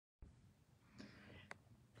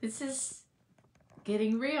This is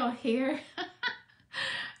getting real here.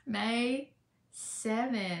 May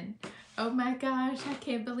 7. Oh my gosh, I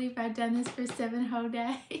can't believe I've done this for 7 whole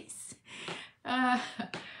days. I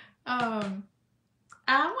want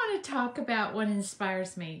to talk about what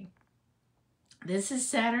inspires me. This is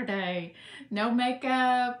Saturday. No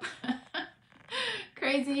makeup.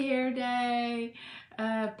 Crazy hair day.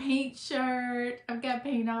 Paint shirt. I've got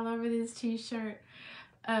paint all over this t-shirt.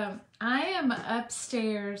 I am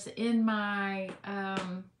upstairs in my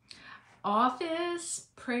office,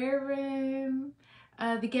 prayer room.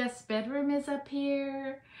 The guest bedroom is up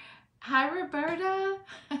here. Hi, Roberta.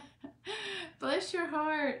 Bless your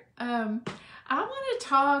heart. I want to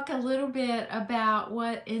talk a little bit about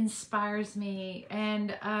what inspires me,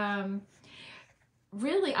 and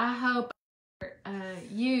really I hope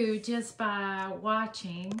you, just by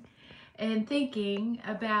watching and thinking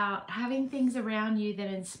about having things around you that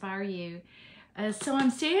inspire you. So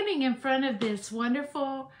I'm standing in front of this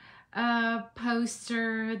wonderful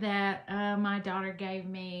poster that my daughter gave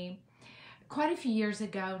me quite a few years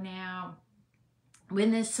ago now,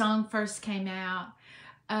 when this song first came out.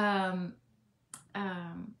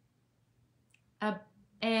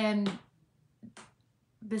 And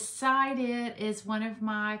beside it is one of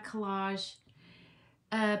my collage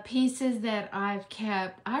pieces that I've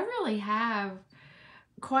kept. I really have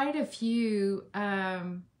quite a few.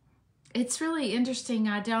 It's really interesting.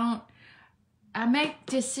 I make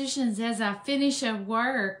decisions as I finish a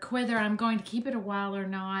work, whether I'm going to keep it a while or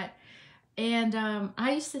not. And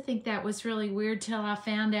I used to think that was really weird till I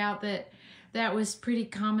found out that that was pretty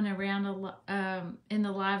common around in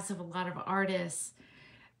the lives of a lot of artists.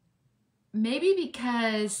 Maybe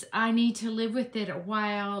because I need to live with it a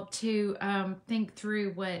while to think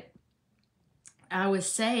through what I was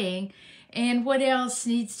saying and what else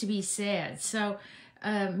needs to be said. So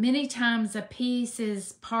many times a piece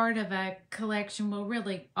is part of a collection, well,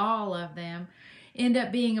 really all of them end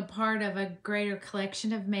up being a part of a greater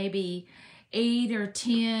collection of maybe 8 or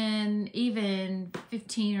 10, even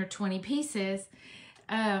 15 or 20 pieces.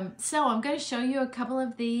 So I'm going to show you a couple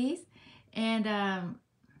of these, and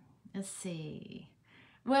let's see.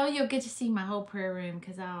 Well, you'll get to see my whole prayer room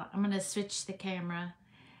because I'm going to switch the camera.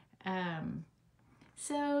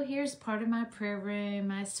 So here's part of my prayer room,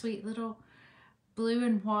 my sweet little blue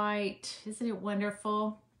and white. Isn't it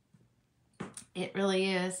wonderful? It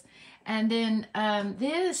really is. And then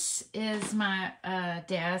this is my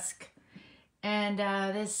desk. And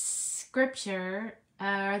this scripture,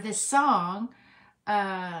 or this song,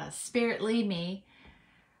 Spirit Lead Me.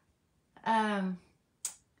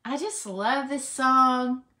 I just love this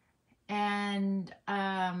song and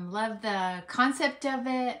love the concept of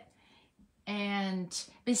it. And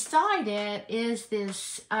beside it is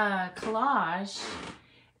this collage.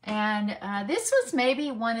 And this was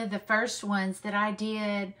maybe one of the first ones that I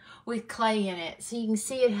did with clay in it. So you can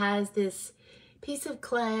see it has this piece of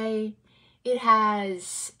clay. It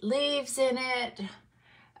has leaves in it.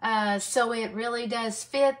 So it really does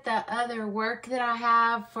fit the other work that I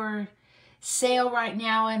have for sale right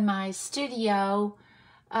now in my studio,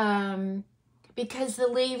 because the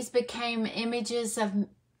leaves became images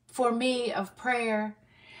for me of prayer.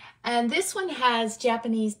 And this one has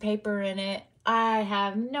Japanese paper in it. I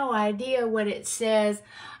have no idea what it says,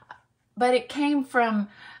 but it came from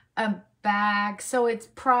a bag, so it's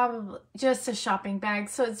probably just a shopping bag,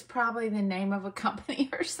 so it's probably the name of a company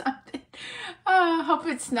or something. I hope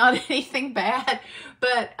it's not anything bad,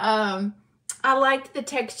 but I like the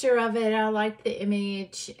texture of it. I like the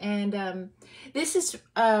image. And this is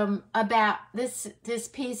about this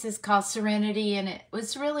piece is called Serenity, and it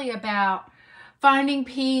was really about finding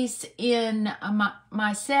peace in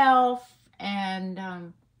myself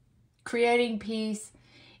and creating peace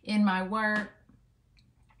in my work.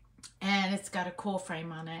 And it's got a cool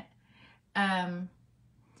frame on it.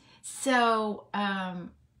 So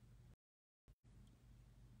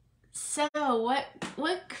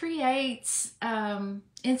what creates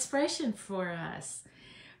inspiration for us?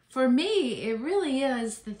 For me, it really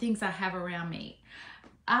is the things I have around me.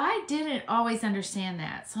 I didn't always understand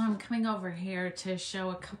that, so I'm coming over here to show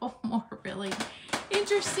a couple more really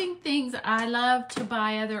interesting things. I love to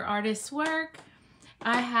buy other artists' work.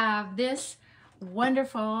 I have this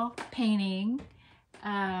wonderful painting,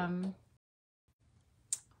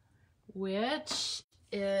 which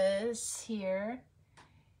is here.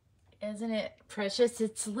 Isn't it precious?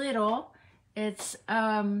 It's little. It's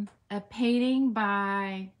a painting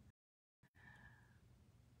by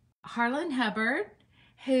Harlan Hubbard,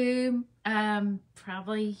 who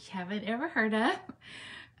probably haven't ever heard of.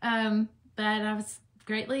 But I was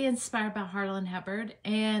greatly inspired by Harlan Hubbard,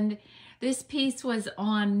 and this piece was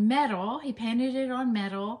on metal. He painted it on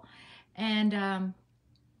metal, and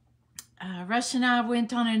Rush and I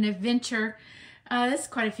went on an adventure, this is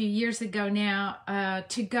quite a few years ago now,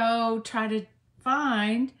 to go try to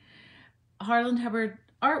find Harlan Hubbard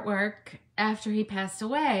artwork after he passed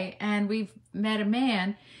away. And we've met a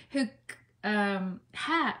man who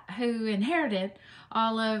inherited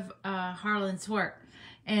all of Harlan's work.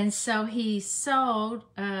 And so he sold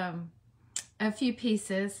a few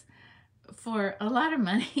pieces for a lot of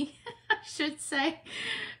money, I should say.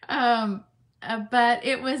 But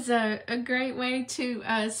it was a great way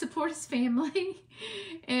to support his family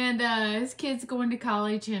and his kids going to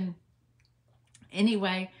college. And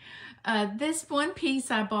anyway, this one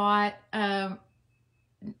piece I bought,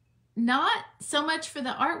 not so much for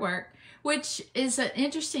the artwork, which is an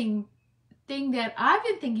interesting thing that I've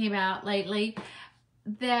been thinking about lately,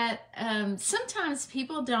 that sometimes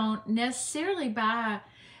people don't necessarily buy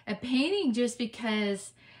a painting just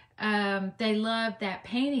because they love that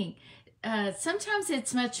painting. Sometimes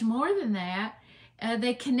it's much more than that.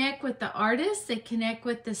 They connect with the artist, they connect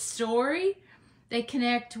with the story, they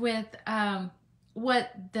connect with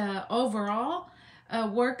what the overall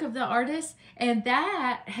work of the artist, and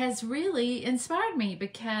that has really inspired me,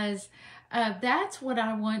 because that's what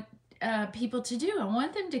I want people to do. I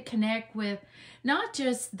want them to connect with not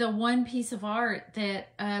just the one piece of art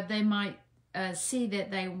that they might see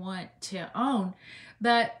that they want to own,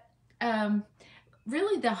 but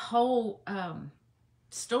really the whole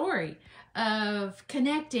story of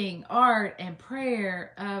connecting art and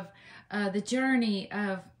prayer, of the journey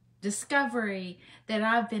of discovery that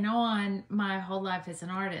I've been on my whole life as an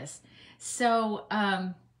artist. So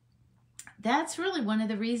that's really one of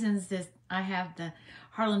the reasons that I have the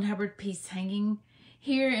Harlan Hubbard piece hanging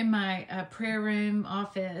here in my prayer room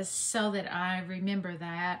office, so that I remember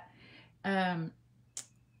that. On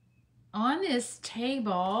this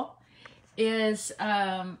table is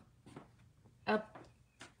a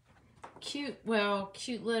cute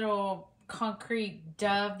little concrete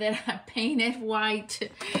dove that I painted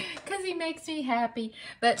white because he makes me happy.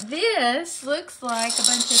 But this looks like a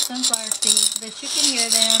bunch of sunflower seeds, but you can hear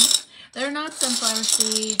them. They're not sunflower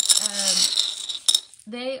seeds.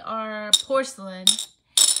 They are porcelain,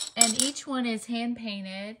 and each one is hand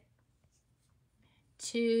painted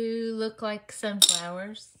to look like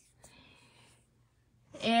sunflowers.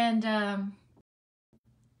 And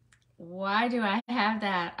why do I have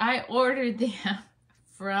that? I ordered them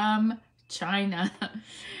from China.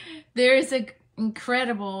 There's an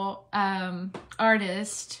incredible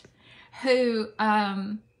artist who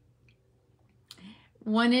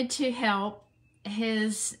wanted to help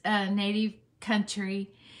his native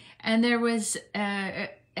country, and there was,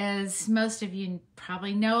 as most of you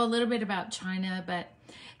probably know a little bit about China, but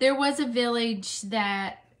there was a village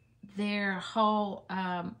that their whole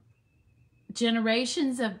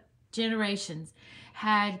generations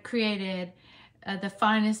had created the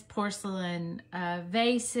finest porcelain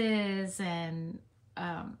vases and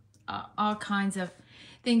all kinds of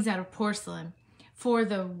things out of porcelain for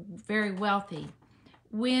the very wealthy.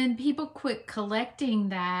 When people quit collecting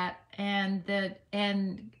that and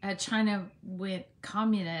China went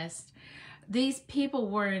communist, these people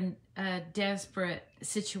were in a desperate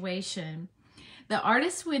situation. The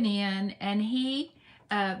artist went in, and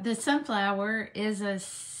the sunflower is a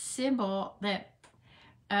symbol that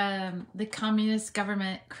the communist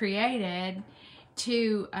government created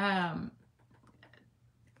to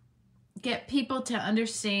get people to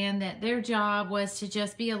understand that their job was to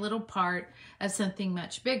just be a little part of something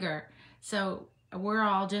much bigger. So we're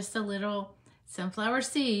all just a little sunflower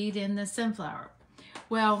seed in the sunflower.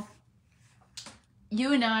 Well,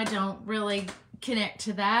 you and I don't really connect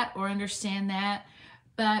to that or understand that,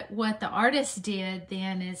 but what the artist did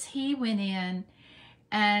then is he went in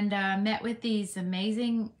and met with these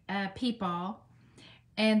amazing people,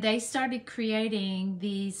 and they started creating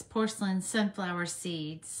these porcelain sunflower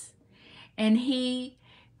seeds, and he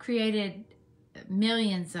created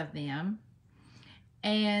millions of them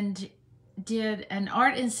and did an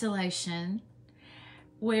art installation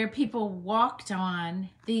where people walked on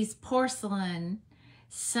these porcelain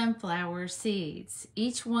sunflower seeds,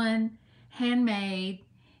 each one handmade,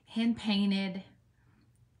 hand painted.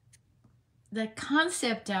 The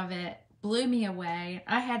concept of it blew me away.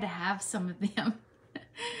 I had to have some of them.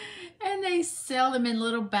 And they sell them in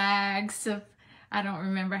little bags of, I don't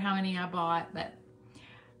remember how many I bought, but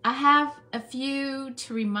I have a few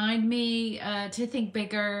to remind me to think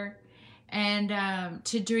bigger and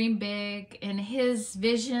to dream big. And his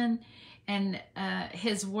vision and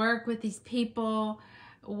his work with these people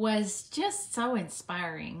was just so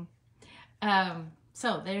inspiring.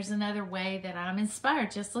 So there's another way that I'm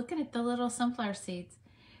inspired, just looking at the little sunflower seeds.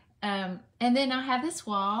 And then I have this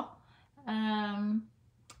wall. I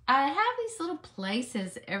have these little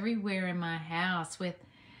places everywhere in my house with,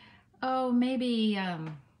 maybe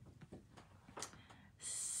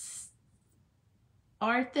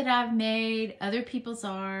art that I've made, other people's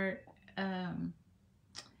art,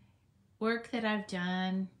 work that I've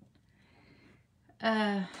done.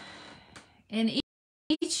 And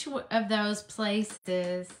each of those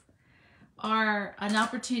places are an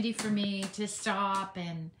opportunity for me to stop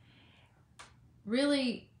and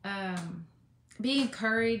really be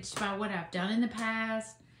encouraged by what I've done in the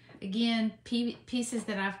past. Again, pieces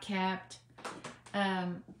that I've kept.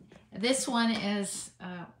 This one is,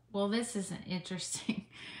 well, this isn't interesting.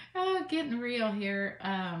 Getting real here.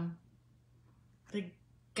 The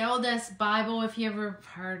Gold Dust Bible, if you ever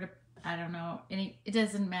heard of, I don't know, it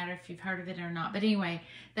doesn't matter if you've heard of it or not. But anyway,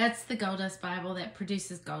 that's the Gold Dust Bible that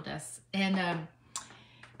produces gold dust. And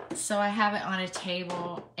so I have it on a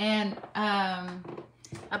table. And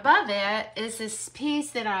above it is this piece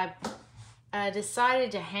that I've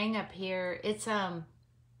decided to hang up here. It's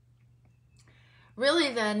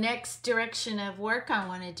really the next direction of work I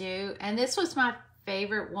want to do. And this was my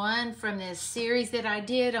favorite one from this series that I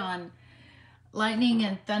did on lightning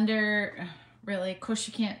and thunder. Really, of course,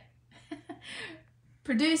 you can't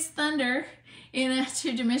produce thunder in a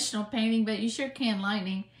two-dimensional painting, but you sure can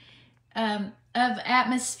lightning, of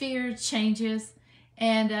atmosphere changes.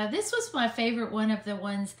 And this was my favorite one of the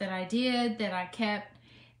ones that I did, that I kept.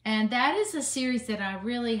 And that is a series that I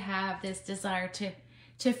really have this desire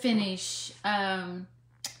to finish, or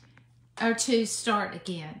to start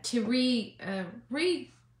again, to redig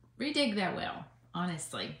that well,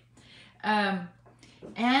 honestly.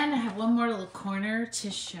 And I have one more little corner to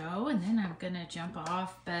show, and then I'm gonna jump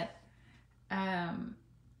off. But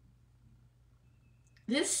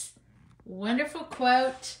this wonderful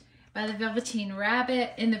quote by the Velveteen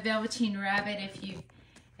Rabbit. In the Velveteen Rabbit, if you've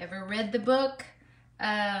ever read the book,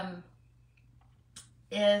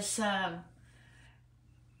 is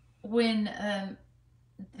when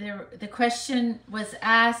the question was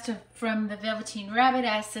asked from the Velveteen Rabbit,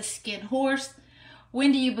 asked the Skin Horse,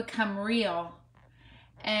 when do you become real?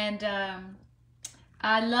 And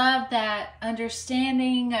I love that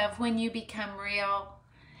understanding of when you become real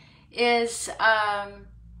is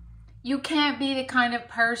you can't be the kind of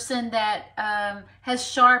person that has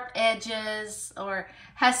sharp edges or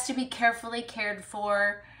has to be carefully cared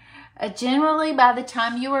for. Generally, by the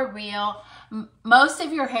time you are real, most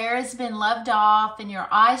of your hair has been loved off and your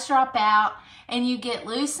eyes drop out and you get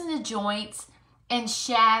loose in the joints and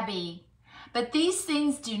shabby. But these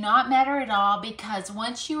things do not matter at all, because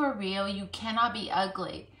once you are real, you cannot be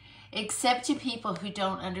ugly, except to people who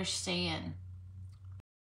don't understand.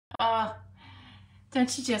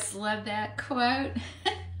 Don't you just love that quote?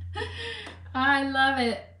 I love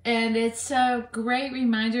it. And it's a great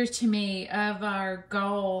reminder to me of our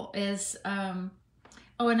goal is, and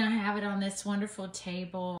I have it on this wonderful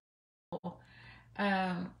table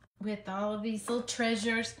with all of these little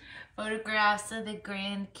treasures, photographs of the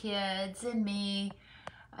grandkids and me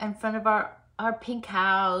in front of our pink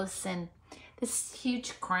house, and this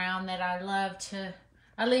huge crown that I love to,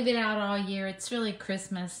 I leave it out all year. It's really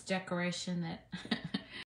Christmas decoration that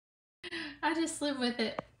I just live with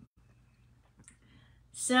it.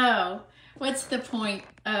 So, what's the point?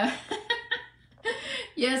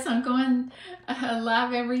 Yes, I'm going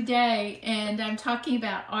live every day, and I'm talking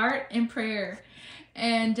about art and prayer.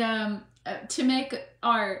 And to make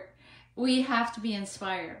art, we have to be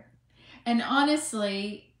inspired. And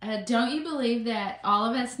honestly, don't you believe that all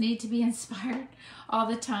of us need to be inspired all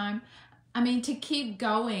the time? I mean, to keep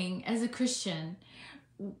going as a Christian,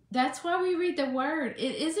 that's why we read the Word.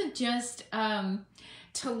 It isn't just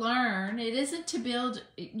to learn. It isn't to build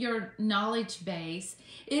your knowledge base.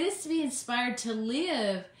 It is to be inspired to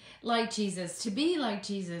live like Jesus, to be like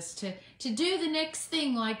Jesus, to do the next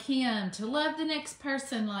thing like Him, to love the next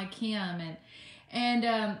person like Him.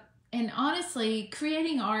 And honestly,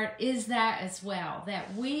 creating art is that as well,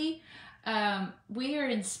 that we are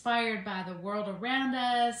inspired by the world around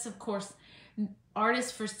us. Of course,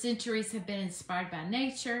 artists for centuries have been inspired by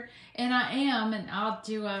nature, and I am, and I'll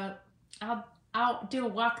do a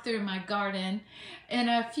walk through my garden in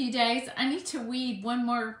a few days. I need to weed one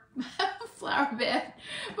more flower bed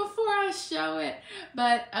before I show it.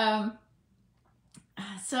 But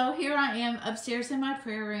so here I am upstairs in my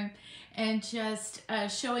prayer room, and just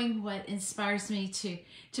showing what inspires me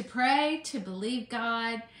to pray, to believe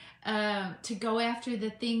God, to go after the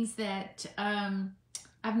things that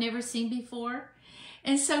I've never seen before.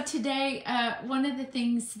 And so today, one of the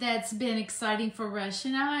things that's been exciting for Rush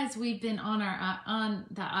and I is we've been on on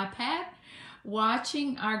the iPad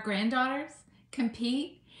watching our granddaughters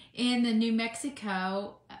compete in the New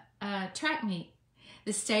Mexico track meet,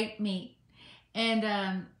 the state meet. And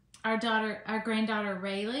our granddaughter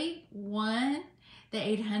Rayleigh won the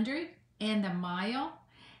 800 and the mile.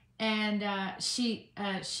 And she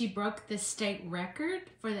broke the state record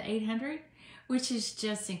for the 800, which is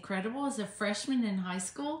just incredible as a freshman in high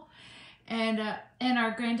school. And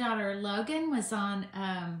our granddaughter Logan was on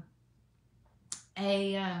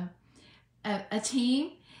a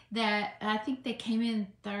team that I think they came in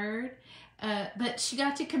third, but she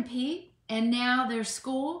got to compete, and now their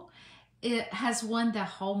school has won the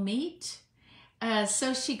whole meet.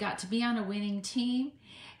 So she got to be on a winning team.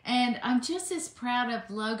 And I'm just as proud of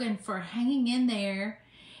Logan for hanging in there,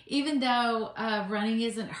 even though running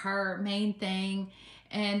isn't her main thing.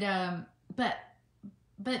 And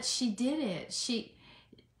but she did it. She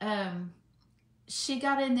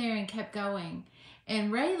got in there and kept going.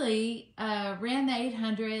 And Rayleigh ran the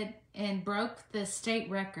 800 and broke the state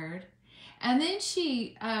record. And then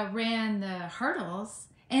she ran the hurdles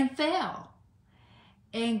and fell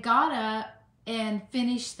and got up and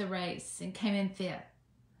finished the race and came in fifth.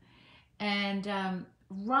 And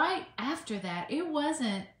right after that, it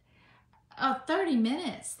wasn't 30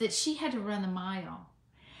 minutes that she had to run the mile.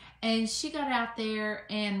 And she got out there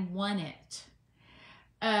and won it.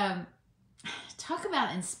 Talk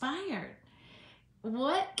about inspired.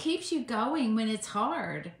 What keeps you going when it's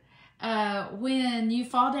hard? When you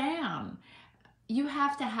fall down? You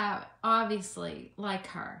have to have, obviously, like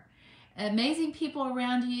her, amazing people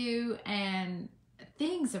around you and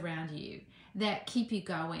things around you that keep you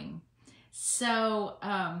going. So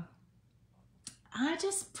I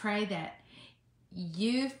just pray that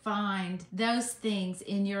you find those things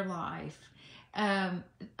in your life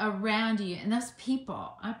around you and those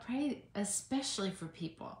people. I pray especially for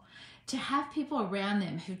people to have people around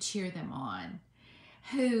them who cheer them on,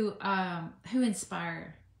 who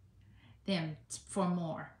inspire them for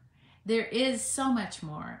more. There is so much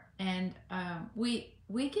more, and we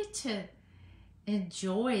get to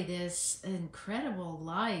enjoy this incredible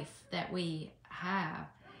life that we have.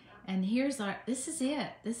 And this is it.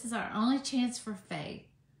 This is our only chance for faith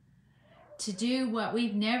to do what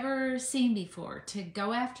we've never seen before, to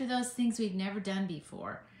go after those things we've never done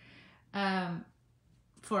before.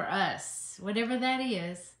 For us, whatever that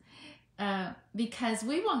is, because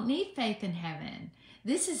we won't need faith in heaven.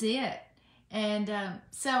 This is it. And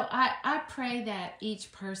so I pray that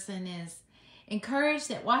each person is encouraged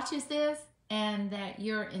that watches this, and that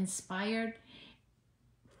you're inspired,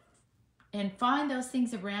 and find those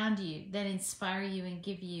things around you that inspire you and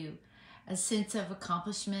give you a sense of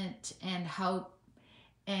accomplishment and hope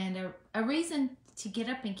and a reason to get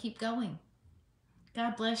up and keep going.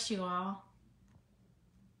 God bless you all.